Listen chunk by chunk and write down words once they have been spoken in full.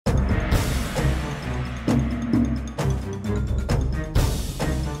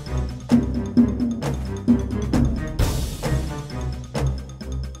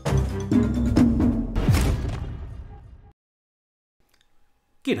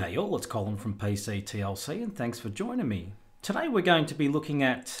G'day all, it's Colin from PC TLC and thanks for joining me. Today we're going to be looking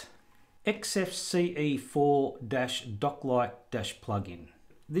at xfce4-docklike-plugin.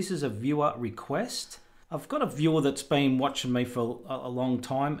 This is a viewer request. I've got a viewer that's been watching me for a long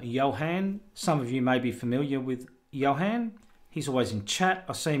time, Johan. Some of you may be familiar with Johan. He's always in chat.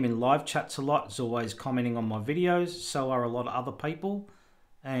 I see him in live chats a lot. He's always commenting on my videos. So are a lot of other people.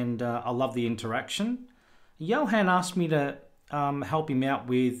 And I love the interaction. Johan asked me to help him out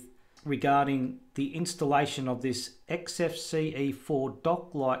with regarding the installation of this xfce4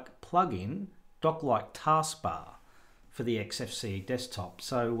 Docklike plugin, Docklike Taskbar for the XFCE desktop.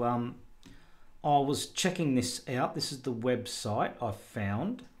 So I was checking this out. This is the website I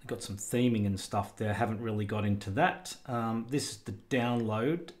found. I've got some theming and stuff there. I haven't really got into that. This is the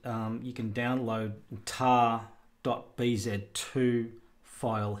download. You can download tar.bz2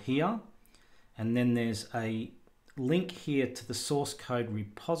 file here, and then there's a link here to the source code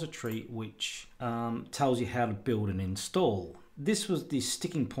repository which tells you how to build and install. This was the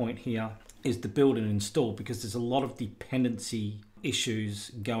sticking point here, is the build and install, because there's a lot of dependency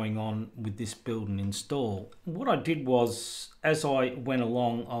issues going on with this build and install. What I did was, as I went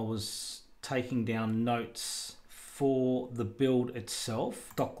along, I was taking down notes for the build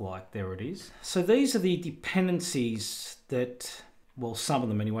itself. Docklike, there it is. So these are the dependencies that, well, some of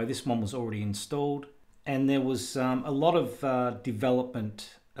them anyway. This one was already installed. And there was a lot of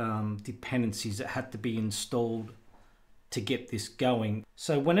development dependencies that had to be installed to get this going.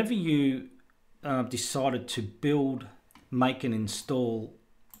 So whenever you decided to build, make and install,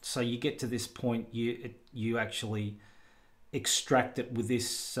 so you get to this point, you actually extract it with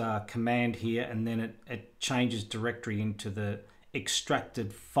this command here, and then it changes directory into the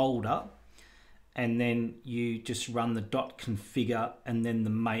extracted folder. And then you just run the .configure and then the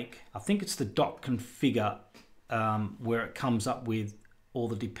make. I think it's the .configure where it comes up with all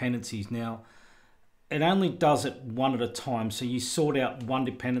the dependencies. Now, it only does it one at a time. So you sort out one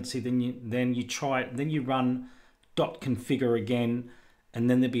dependency, then you try it, then you run .configure again, and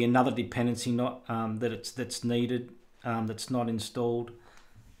then there'll be another dependency that's needed, that's not installed.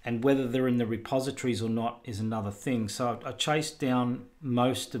 And whether they're in the repositories or not is another thing. So I chased down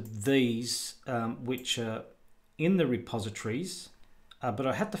most of these which are in the repositories, but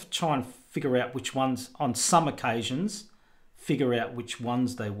I had to try and figure out which ones, on some occasions, figure out which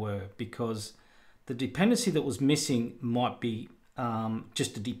ones they were, because the dependency that was missing might be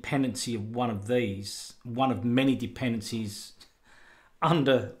just a dependency of one of these, one of many dependencies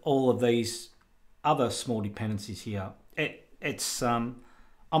under all of these other small dependencies here.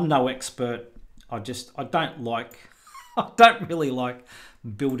 I'm no expert. I don't really like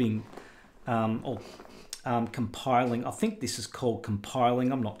building or compiling. I think this is called compiling.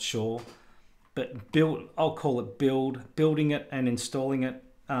 I'm not sure, but I'll call it building it and installing it.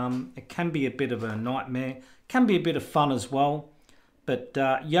 It can be a bit of a nightmare. Can be a bit of fun as well. But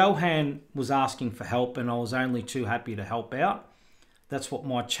Johan was asking for help, and I was only too happy to help out. That's what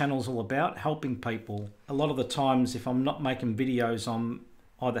my channel's all about, helping people. A lot of the times, if I'm not making videos, I'm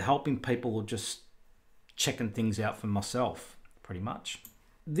either helping people or just checking things out for myself, pretty much.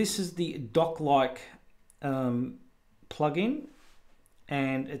 This is the Docklike plugin,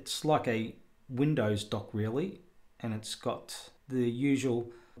 and it's like a Windows dock really, and it's got the usual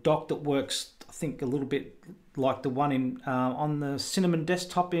dock that works, I think, a little bit like the one in on the Cinnamon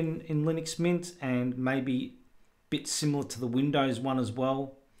desktop in Linux Mint, and maybe a bit similar to the Windows one as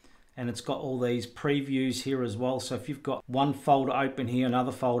well. And it's got all these previews here as well. So if you've got one folder open here,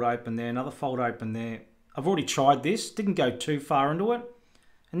 another folder open there, another folder open there. I've already tried this, didn't go too far into it.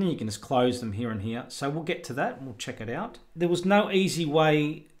 And then you can just close them here and here. So we'll get to that and we'll check it out. There was no easy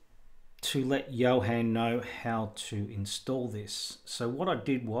way to let Johan know how to install this. So what I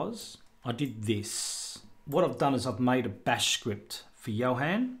did was, I did this. What I've done is I've made a bash script for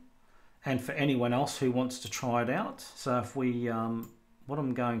Johan and for anyone else who wants to try it out. So if we... what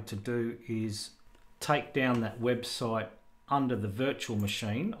I'm going to do is take down that website under the virtual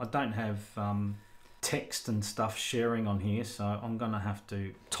machine. I don't have text and stuff sharing on here, so I'm going to have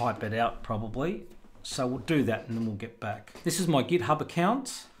to type it out probably. So we'll do that and then we'll get back. This is my GitHub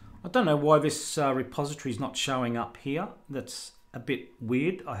account. I don't know why this repository is not showing up here. That's a bit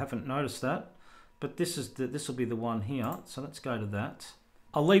weird. I haven't noticed that. But this will be the one here. So let's go to that.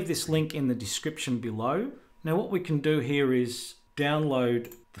 I'll leave this link in the description below. Now what we can do here is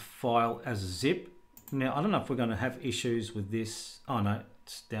download the file as a zip. Now, I don't know if we're going to have issues with this. Oh no,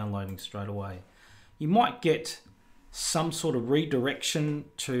 it's downloading straight away. You might get some sort of redirection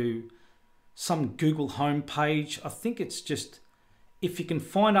to some Google homepage. I think it's just, if you can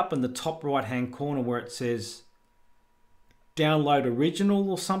find up in the top right hand corner where it says download original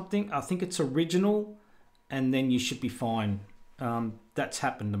or something. I think it's original, and then you should be fine. That's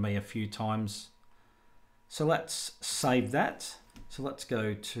happened to me a few times. So let's save that. So let's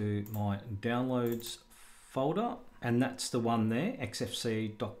go to my downloads folder, and that's the one there,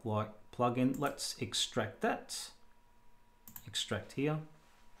 xfce Docklike plugin. Let's extract that. Extract here.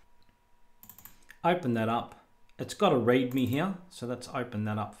 Open that up. It's got a README here, so let's open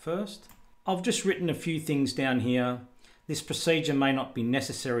that up first. I've just written a few things down here. This procedure may not be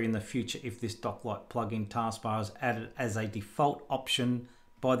necessary in the future if this Docklike plugin taskbar is added as a default option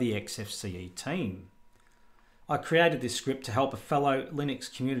by the xfce team. I created this script to help a fellow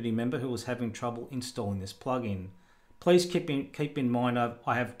Linux community member who was having trouble installing this plugin. Please keep in mind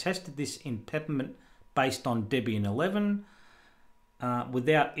I have tested this in Peppermint based on Debian 11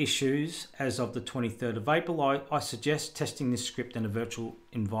 without issues as of the 23rd of April. I suggest testing this script in a virtual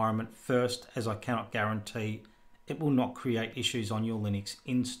environment first, as I cannot guarantee it will not create issues on your Linux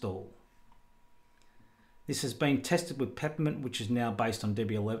install. This has been tested with Peppermint, which is now based on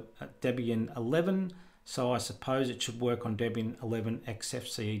Debian 11. So I suppose it should work on Debian 11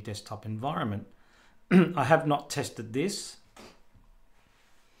 xfce desktop environment. I have not tested this,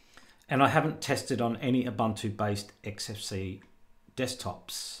 and I haven't tested on any Ubuntu based xfce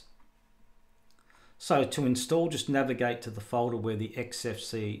desktops. So to install, just navigate to the folder where the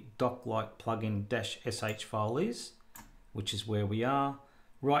xfce Docklike plugin -sh file is, which is where we are.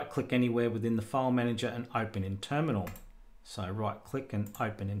 Right click anywhere within the file manager and open in terminal. So right click and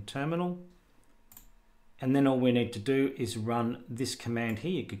open in terminal. And then all we need to do is run this command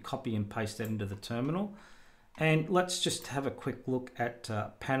here. You could copy and paste that into the terminal. And let's just have a quick look at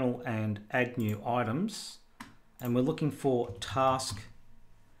panel and add new items. And we're looking for task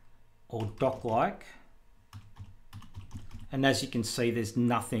or Docklike. And as you can see, there's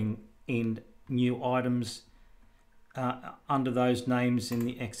nothing in new items under those names in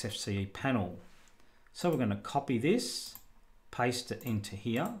the xfce panel. So we're going to copy this, paste it into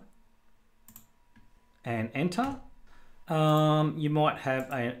here, and enter. You might have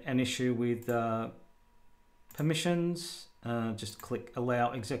an issue with permissions. Just click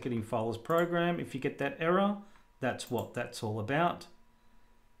allow executing file as program. If you get that error, that's what that's all about.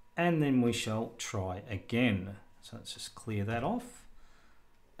 And then we shall try again. So let's just clear that off.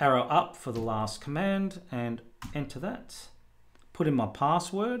 Arrow up for the last command and enter that. Put in my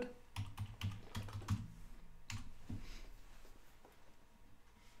password.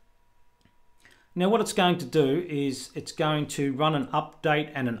 Now what it's going to do is it's going to run an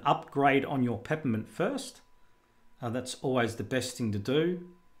update and an upgrade on your Peppermint first. That's always the best thing to do.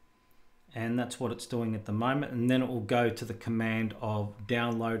 And that's what it's doing at the moment. And then it will go to the command of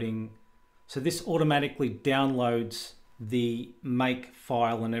downloading. So this automatically downloads the make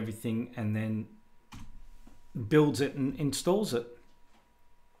file and everything, and then builds it and installs it.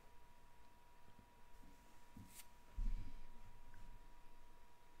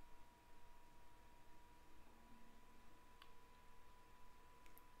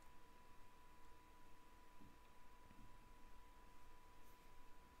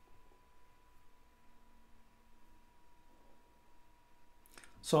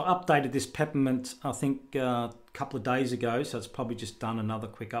 So I updated this Peppermint, I think a couple of days ago, so it's probably just done another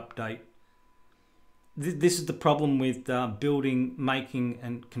quick update. This is the problem with building, making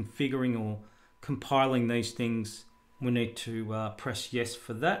and configuring or compiling these things. We need to press yes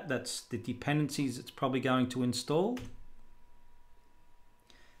for that. That's the dependencies it's probably going to install.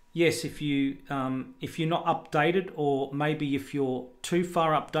 Yes, if you're not updated, or maybe if you're too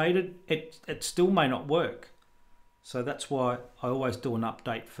far updated, it still may not work. So that's why I always do an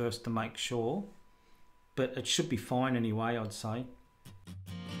update first to make sure, but it should be fine anyway, I'd say.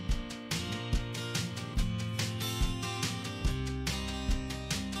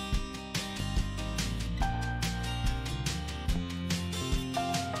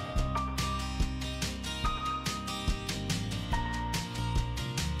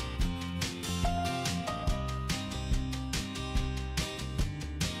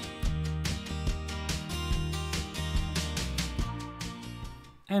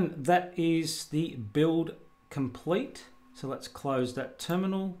 And that is the build complete. So let's close that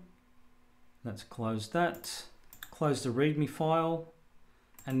terminal. Let's close that. Close the README file.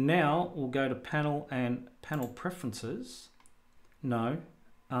 And now we'll go to panel and panel preferences. No,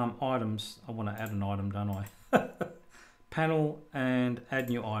 items. I want to add an item, don't I? Panel and add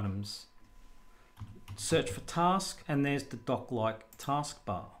new items. Search for task, and there's the Docklike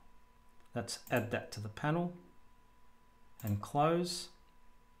Taskbar. Let's add that to the panel and close.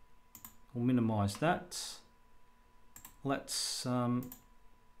 We'll minimize that. Let's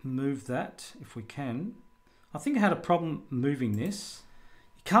move that if we can. I think I had a problem moving this.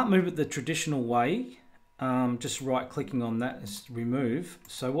 You can't move it the traditional way. Just right clicking on that is remove.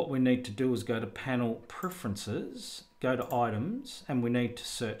 So what we need to do is go to panel preferences, go to items, and we need to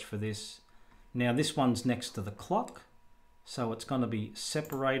search for this. Now this one's next to the clock, so it's going to be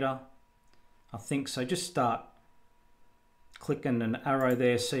separator, I think. So just start clicking an arrow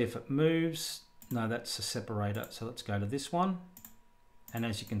there, see if it moves. No, that's a separator. So let's go to this one. And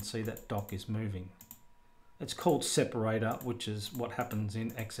as you can see, that dock is moving. It's called separator, which is what happens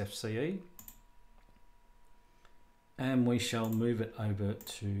in xfce. And we shall move it over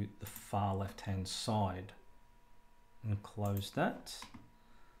to the far left-hand side and close that.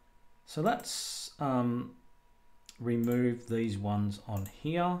 So let's remove these ones on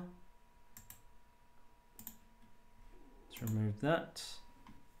here. Let's remove that.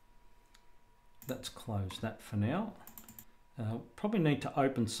 Let's close that for now. Probably need to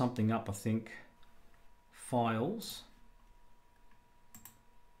open something up, I think. Files.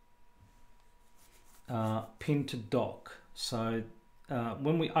 Pin to dock. So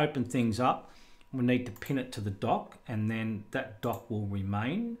when we open things up, we need to pin it to the dock, and then that dock will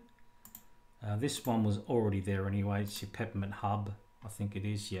remain. This one was already there anyway. It's your Peppermint Hub, I think it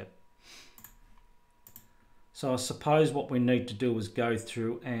is. Yep. So I suppose what we need to do is go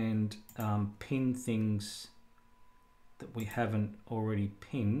through and pin things that we haven't already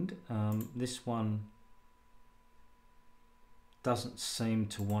pinned. This one doesn't seem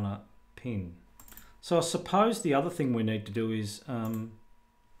to want to pin. So I suppose the other thing we need to do is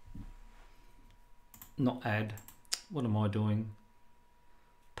not add. What am I doing?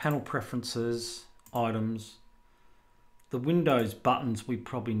 Panel preferences, items. The Windows buttons, we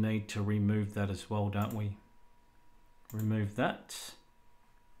probably need to remove that as well, don't we? Remove that.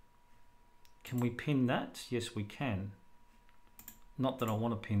 Can we pin that? Yes, we can. Not that I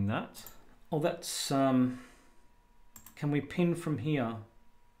want to pin that. Oh, that's, can we pin from here?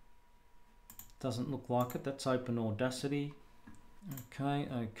 Doesn't look like it. That's open Audacity. Okay,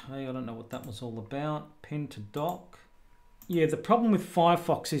 I don't know what that was all about. Pin to dock. Yeah, the problem with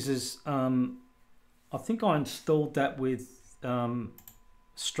Firefox is I think I installed that with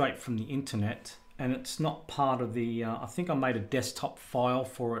straight from the internet, and it's not part of the, I think I made a desktop file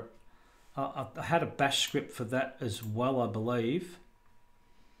for it. I had a bash script for that as well, I believe.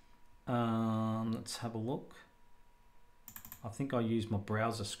 Let's have a look. I think I used my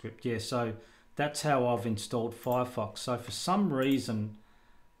browser script. Yeah, so that's how I've installed Firefox. So for some reason,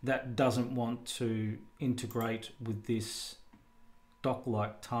 that doesn't want to integrate with this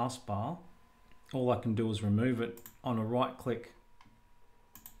Docklike Taskbar. All I can do is remove it on a right click.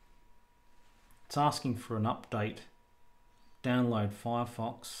 It's asking for an update. Download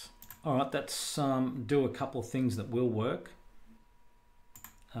Firefox. All right, let's do a couple of things that will work.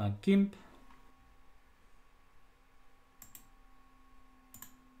 GIMP.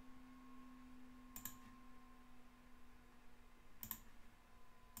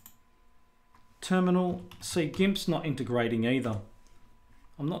 Terminal. See, GIMP's not integrating either.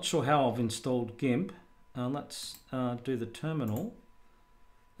 I'm not sure how I've installed GIMP. Let's do the terminal.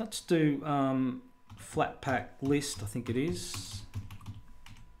 Let's do Flatpak list, I think it is.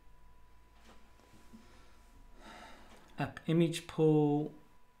 App image pool.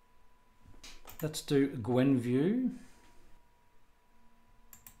 Let's do Gwenview.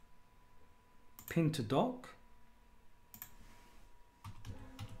 Pin to dock.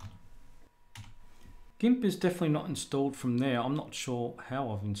 GIMP is definitely not installed from there. I'm not sure how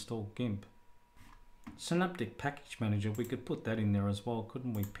I've installed GIMP. Synaptic Package Manager, we could put that in there as well,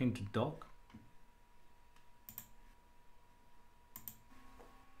 couldn't we? Pin to dock.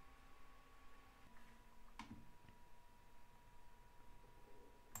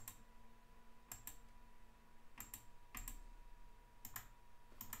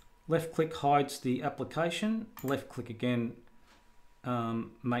 Left click hides the application. Left click again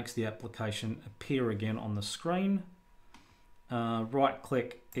makes the application appear again on the screen. Right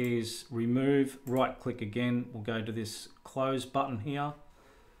click is remove. Right click again. We'll go to this close button here.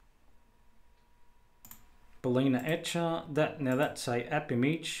 Balena Etcher. Now that's a app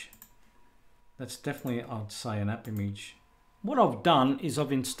image. That's definitely, I'd say, an app image. What I've done is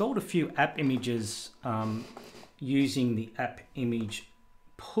I've installed a few app images using the app image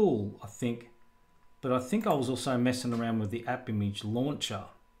pool, I think. But I think I was also messing around with the app image launcher.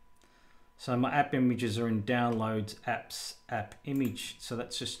 So my app images are in downloads, apps, app image. So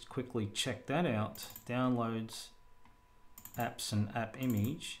let's just quickly check that out. Downloads, apps and app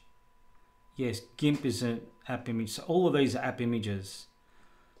image. Yes, GIMP is an app image. So all of these are app images.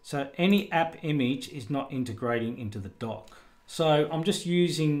 So any app image is not integrating into the dock. So I'm just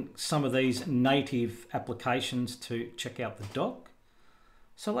using some of these native applications to check out the dock.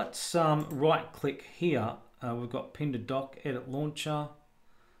 So let's right click here. We've got pin to dock, edit launcher,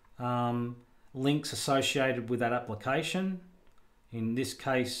 links associated with that application. In this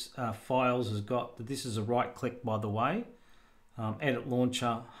case, files has got, this is a right click by the way, edit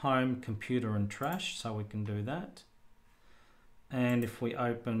launcher, home, computer and trash, so we can do that. And if we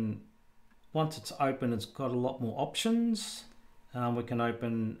open, once it's open, it's got a lot more options. We can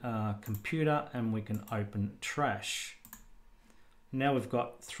open computer and we can open trash. Now we've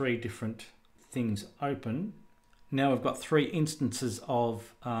got 3 different things open. Now we've got 3 instances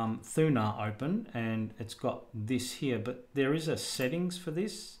of Thunar open, and it's got this here, but there is a settings for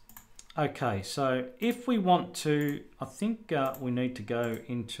this. Okay, so if we want to, I think we need to go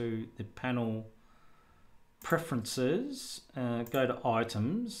into the panel preferences, go to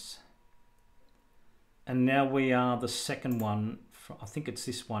items, and now we are the second one, I think it's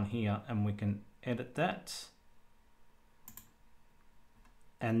this one here, and we can edit that.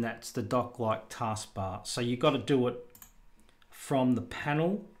 And that's the Docklike Taskbar. So you've got to do it from the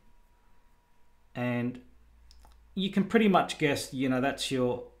panel, and you can pretty much guess, you know, that's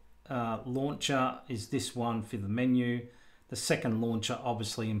your launcher is this one for the menu. The second launcher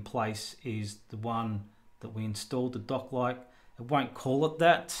obviously in place is the one that we installed, the Docklike. It won't call it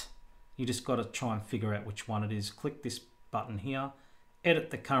that. You just got to try and figure out which one it is. Click this button here, edit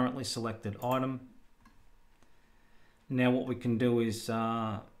the currently selected item. Now what we can do is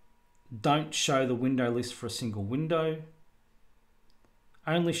don't show the window list for a single window.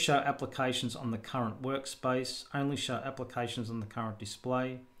 Only show applications on the current workspace. Only show applications on the current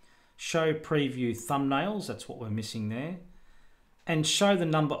display. Show preview thumbnails, that's what we're missing there. And show the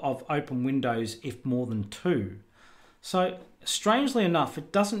number of open windows if more than 2. So strangely enough,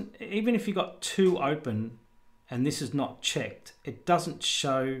 it doesn't, even if you've got 2 open and this is not checked, it doesn't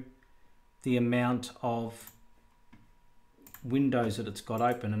show the amount of windows that it's got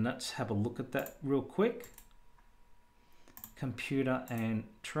open. And let's have a look at that real quick. Computer and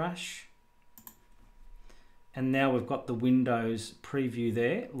trash. And now we've got the Windows preview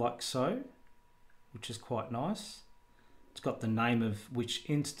there, like so, which is quite nice. It's got the name of which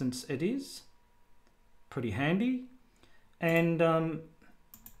instance it is. Pretty handy. And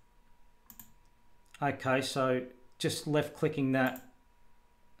okay, so just left clicking that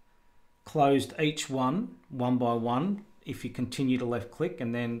closed each one by one. If you continue to left click,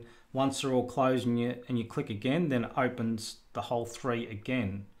 and then once they're all closed and you click again, then it opens the whole 3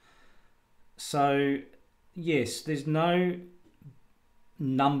 again. So yes, there's no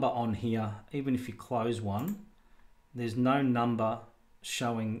number on here. Even if you close one, there's no number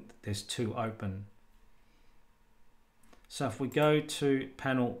showing that there's 2 open. So if we go to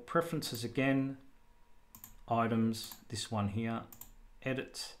panel preferences again, items, this one here,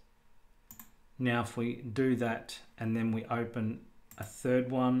 edit. Now if we do that and then we open a third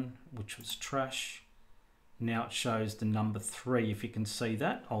one, which was trash, now it shows the number 3. If you can see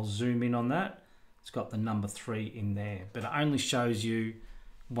that, I'll zoom in on that. It's got the number 3 in there, but it only shows you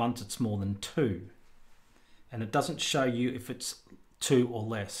once it's more than 2. And it doesn't show you if it's 2 or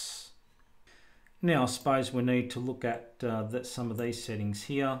less. Now I suppose we need to look at some of these settings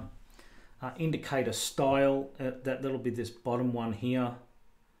here. Indicator style, that'll be this bottom one here.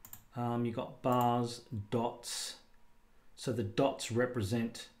 You've got bars, dots. So the dots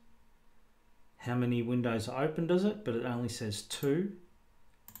represent how many windows are open, does it? But it only says 2.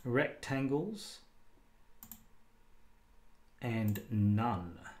 Rectangles and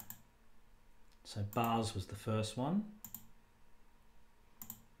none. So bars was the first one.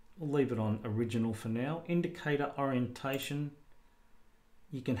 We'll leave it on original for now. Indicator orientation.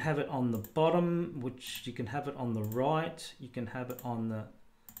 You can have it on the bottom, which you can have it on the right. You can have it on the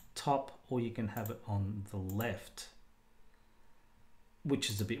top, or you can have it on the left, which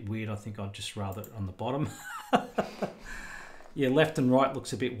is a bit weird. I think I'd just rather it on the bottom. Yeah, left and right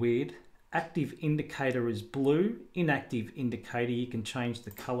looks a bit weird. Active indicator is blue. Inactive indicator, you can change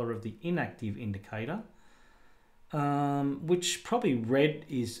the color of the inactive indicator, which probably red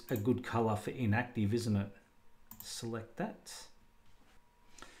is a good color for inactive, isn't it? Select that.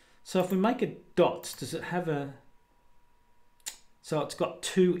 So if we make it dots, does it have a... So it's got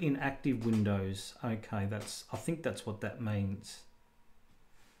 2 inactive windows. Okay, I think that's what that means.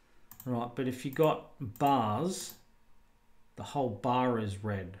 Right, but if you got bars, the whole bar is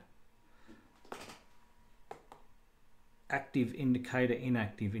red. Active indicator,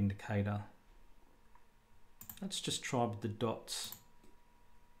 inactive indicator. Let's just try with the dots.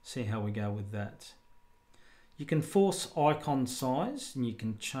 See how we go with that. You can force icon size and you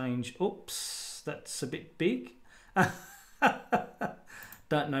can change, oops, that's a bit big.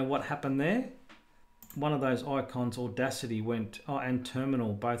 Don't know what happened there. One of those icons, Audacity, went, oh, and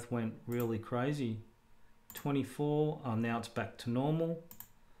Terminal both went really crazy. 24, oh, now it's back to normal.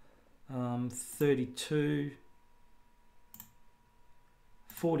 32,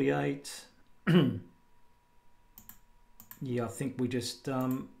 48. Yeah, I think we just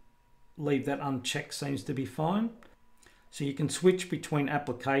leave that unchecked, seems to be fine. So you can switch between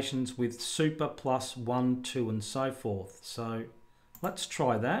applications with Super, Plus, 1, 2 and so forth. So let's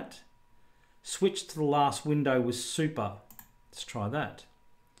try that. Switch to the last window with Super. Let's try that.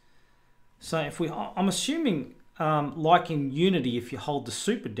 So if we, I'm assuming like in Unity, if you hold the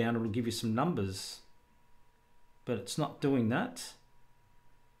Super down, it'll give you some numbers, but it's not doing that.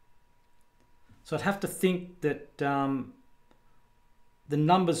 So I'd have to think that the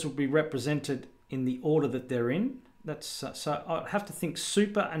numbers will be represented in the order that they're in. That's so I'd have to think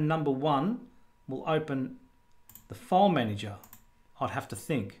Super and number 1 will open the file manager. I'd have to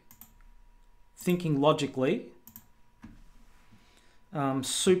think. Thinking logically,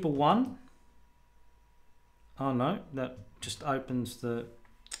 Super 1, oh no, that just opens the,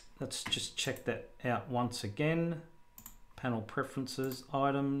 let's just check that out once again. Panel preferences,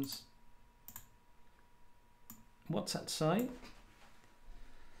 items, what's that say?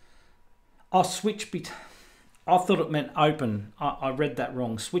 I'll switch I thought it meant open, I read that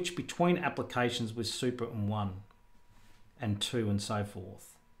wrong. Switch between applications with Super and 1 and 2 and so forth.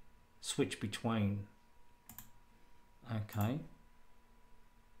 Switch between. Okay.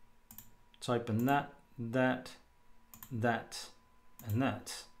 Let's open that, that, that, and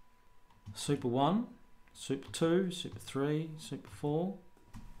that. Super 1, Super 2, Super 3, Super 4.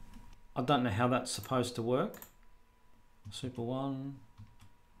 I don't know how that's supposed to work. Super 1.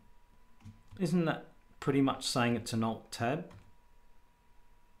 Isn't that pretty much saying it's an Alt tab?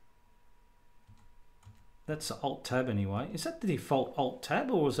 That's the Alt tab anyway. Is that the default Alt tab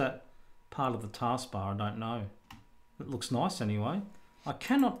or is that part of the taskbar? I don't know. It looks nice anyway. I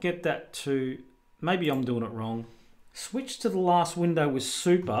cannot get that to, maybe I'm doing it wrong. Switch to the last window with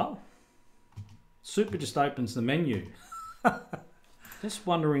Super. Super just opens the menu. Just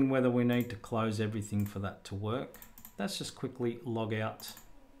wondering whether we need to close everything for that to work. Let's just quickly log out,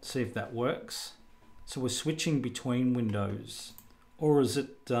 see if that works. So we're switching between windows. Or is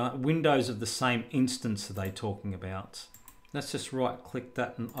it windows of the same instance are they talking about? Let's just right click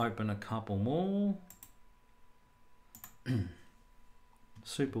that and open a couple more.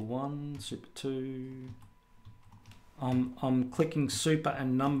 Super 1, Super 2. I'm clicking Super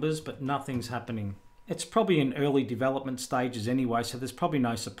and numbers, but nothing's happening. It's probably in early development stages anyway, so there's probably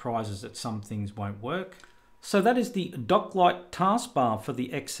no surprises that some things won't work. So that is the Docklike Taskbar for the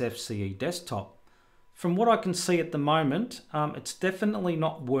XFCE desktop. From what I can see at the moment, it's definitely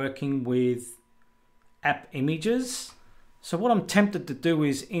not working with app images. So what I'm tempted to do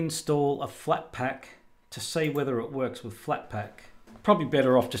is install a Flatpak to see whether it works with Flatpak. Probably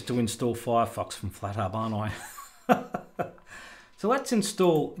better off just to install Firefox from FlatHub, aren't I? So let's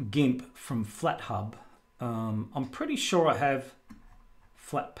install GIMP from FlatHub. I'm pretty sure I have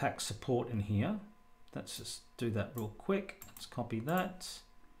Flatpak support in here. Let's just do that real quick. Let's copy that.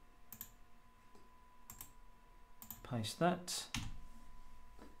 Paste that.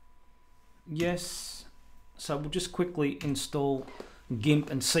 Yes. So we'll just quickly install GIMP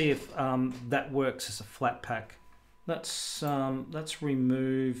and see if that works as a Flatpak. Let's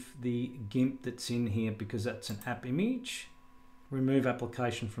remove the GIMP that's in here because that's an app image. Remove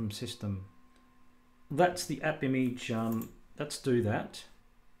application from system. That's the app image. Let's do that.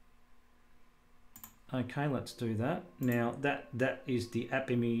 Okay, let's do that. Now that is the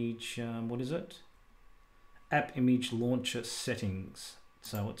app image. What is it? App image launcher settings.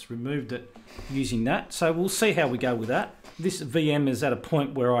 So it's removed it using that. So we'll see how we go with that. This VM is at a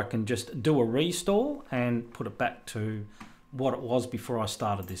point where I can just do a restore and put it back to what it was before I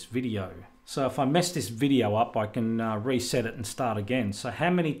started this video. So if I mess this video up, I can reset it and start again. So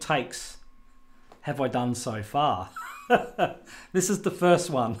how many takes have I done so far? This is the first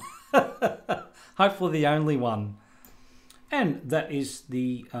one. Hopefully the only one. And that is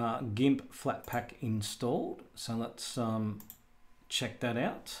the GIMP Flatpak installed. So let's check that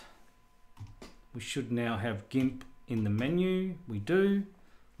out. We should now have GIMP in the menu. We do.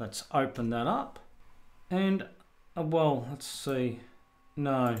 Let's open that up. And well, let's see.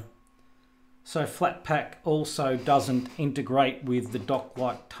 No. So Flatpak also doesn't integrate with the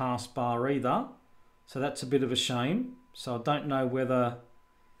Docklike Taskbar either. So that's a bit of a shame. So I don't know whether,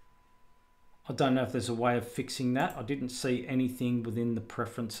 I don't know if there's a way of fixing that. I didn't see anything within the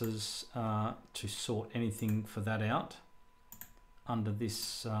preferences to sort anything for that out under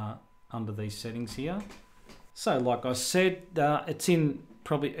this under these settings here. So like I said, it's in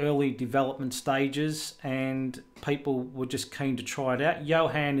probably early development stages and people were just keen to try it out.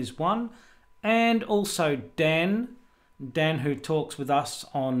 Johan is one, and also Dan who talks with us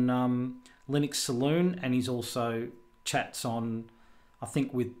on Linux Saloon, and he's also chats on, I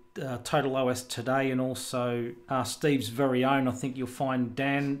think, with Total OS Today, and also Steve's very own. I think you'll find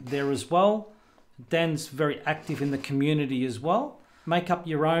Dan there as well. Dan's very active in the community as well. Make up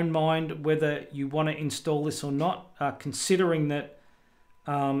your own mind whether you want to install this or not, considering that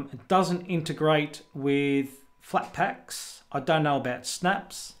it doesn't integrate with Flatpaks. I don't know about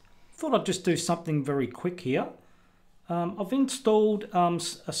snaps. Thought I'd just do something very quick here. I've installed a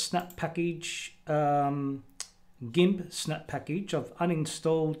snap package, GIMP snap package. I've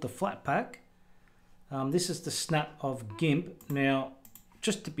uninstalled the Flatpak. This is the snap of GIMP. Now,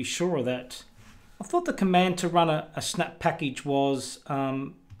 just to be sure of that, I thought the command to run a snap package was,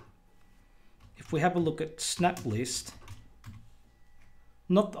 if we have a look at snap list,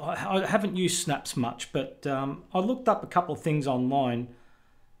 I haven't used snaps much, but I looked up a couple of things online.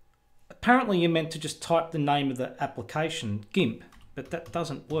 Apparently you're meant to just type the name of the application, GIMP, but that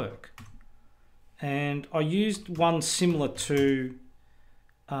doesn't work. And I used one similar to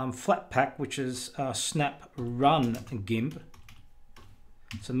Flatpak, which is snap run GIMP.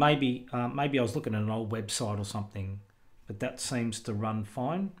 So maybe I was looking at an old website or something, but that seems to run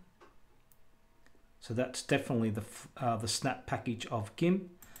fine. So that's definitely the snap package of GIMP,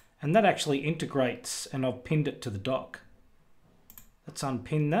 and that actually integrates, and I've pinned it to the dock. Let's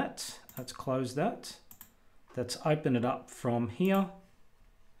unpin that. Let's close that. Let's open it up from here.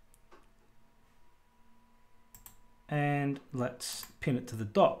 And let's pin it to the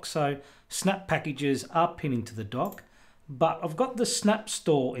dock. So snap packages are pinning to the dock, but I've got the snap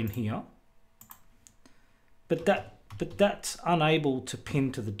store in here, but that's unable to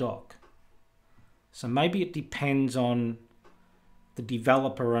pin to the dock. So maybe it depends on the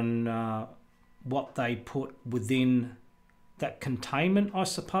developer and what they put within that containment, I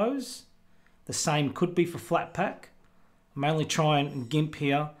suppose. The same could be for Flatpak. I'm only trying GIMP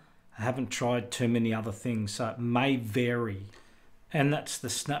here. I haven't tried too many other things, so it may vary. And that's the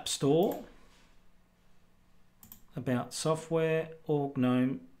snap store. About software, org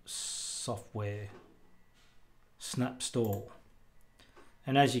gnome software, snap store.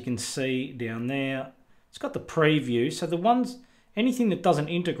 And as you can see down there, it's got the preview. So the ones, anything that doesn't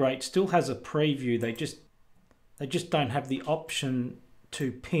integrate still has a preview. They just don't have the option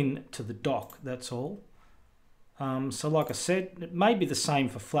to pin to the dock, that's all. So like I said, it may be the same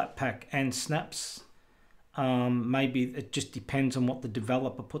for Flatpak and snaps. Maybe it just depends on what the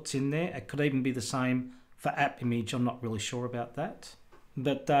developer puts in there. It could even be the same for app image. I'm not really sure about that.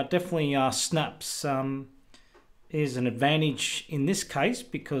 But definitely snaps is an advantage in this case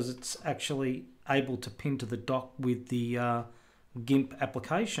because it's actually able to pin to the dock with the GIMP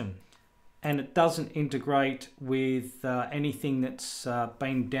application. And it doesn't integrate with anything that's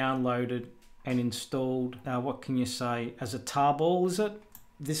been downloaded and installed. What can you say, as a tarball, is it?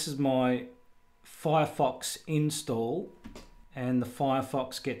 This is my Firefox install, and the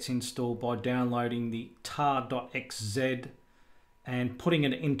Firefox gets installed by downloading the tar.xz and putting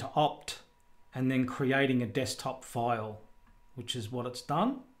it into opt and then creating a desktop file, which is what it's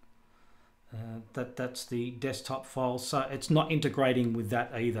done. That's the desktop file, so it's not integrating with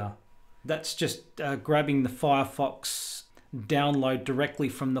that either. That's just grabbing the Firefox download directly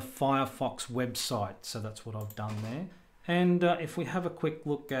from the Firefox website. So that's what I've done there. And if we have a quick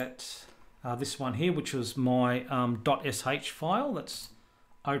look at this one here, which was my .sh file, let's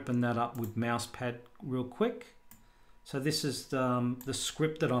open that up with mousepad real quick. So this is the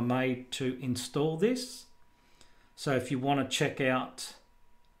script that I made to install this. So if you want to check out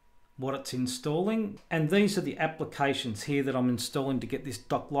what it's installing, and these are the applications here that I'm installing to get this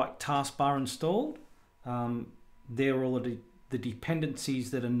Docklike Taskbar installed. They're all of the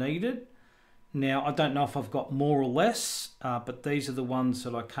dependencies that are needed. Now I don't know if I've got more or less, but these are the ones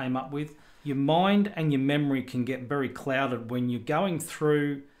that I came up with. Your mind and your memory can get very clouded when you're going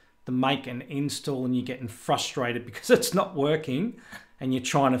through the make and install and you're getting frustrated because it's not working and you're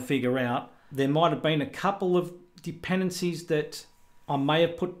trying to figure out. There might have been a couple of dependencies that I may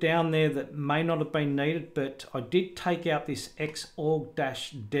have put down there that may not have been needed, but I did take out this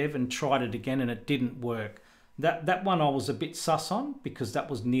xorg-dev and tried it again and it didn't work. That one I was a bit sus on because that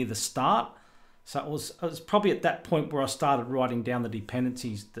was near the start. So it was probably at that point where I started writing down the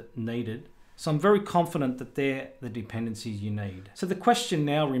dependencies that needed. So I'm very confident that they're the dependencies you need. So the question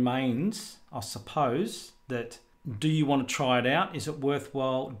now remains, I suppose, that do you want to try it out? Is it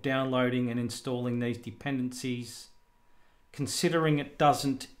worthwhile downloading and installing these dependencies, considering it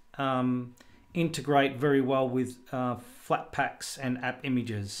doesn't integrate very well with Flatpaks and app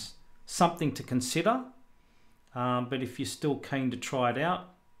images. Something to consider, but if you're still keen to try it out,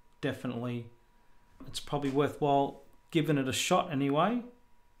 definitely it's probably worthwhile giving it a shot anyway.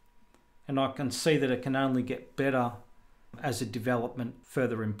 And I can see that it can only get better as the development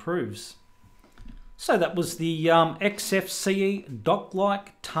further improves. So that was the xfce Docklike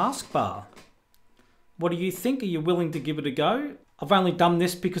Taskbar. What do you think? Are you willing to give it a go? I've only done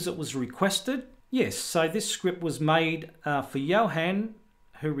this because it was requested. Yes, so this script was made for Johan,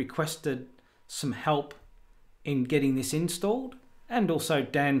 who requested some help in getting this installed. And also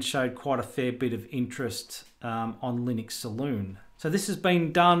Dan showed quite a fair bit of interest on Linux Saloon. So this has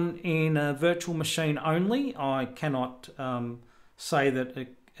been done in a virtual machine only. I cannot say that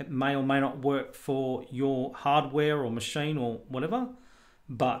it may or may not work for your hardware or machine or whatever,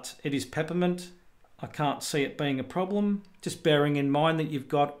 but it is Peppermint. I can't see it being a problem. Just bearing in mind that you've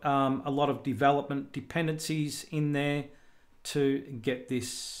got a lot of development dependencies in there to get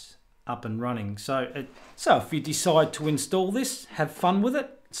this up and running. So if you decide to install this, have fun with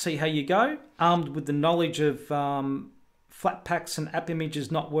it, see how you go. Armed with the knowledge of Flatpaks and app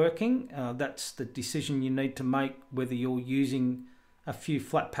images not working, that's the decision you need to make, whether you're using a few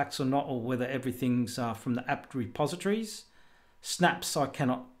Flatpaks or not, or whether everything's from the app repositories. Snaps I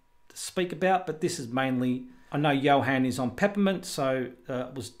cannot speak about, but this is mainly, I know Johan is on Peppermint, so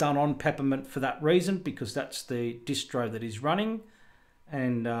it was done on Peppermint for that reason, because that's the distro that is running,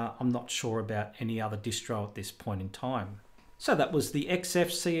 and I'm not sure about any other distro at this point in time. So that was the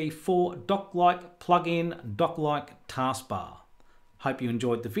xfce4 Docklike plugin Docklike Taskbar. Hope you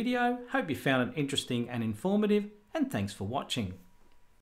enjoyed the video, hope you found it interesting and informative, and thanks for watching.